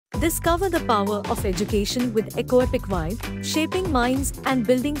Discover the power of education with EcoEpic Vibe, shaping minds and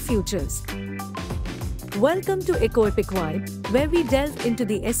building futures. Welcome to EcoEpic Vibe, where we delve into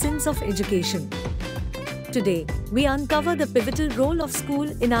the essence of education. Today, we uncover the pivotal role of school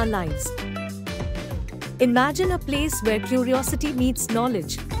in our lives. Imagine a place where curiosity meets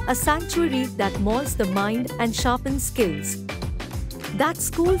knowledge, a sanctuary that molds the mind and sharpens skills. That's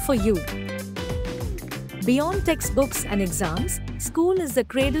school for you. Beyond textbooks and exams, school is the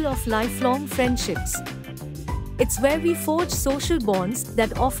cradle of lifelong friendships. It's where we forge social bonds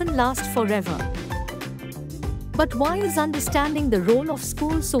that often last forever. But why is understanding the role of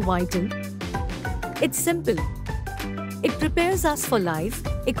school so vital? It's simple. It prepares us for life,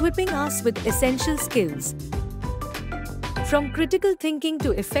 equipping us with essential skills. From critical thinking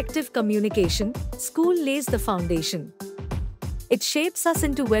to effective communication, school lays the foundation. It shapes us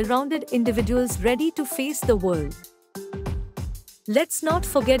into well-rounded individuals ready to face the world. Let's not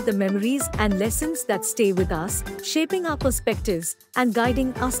forget the memories and lessons that stay with us, shaping our perspectives and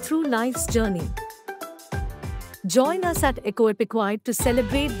guiding us through life's journey. Join us at EcoEpic Vibe to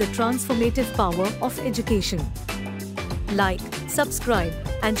celebrate the transformative power of education. Like, subscribe,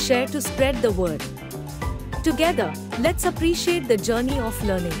 and share to spread the word. Together, let's appreciate the journey of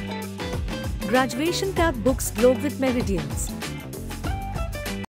learning. Graduation Tab Books Globe with Meridians.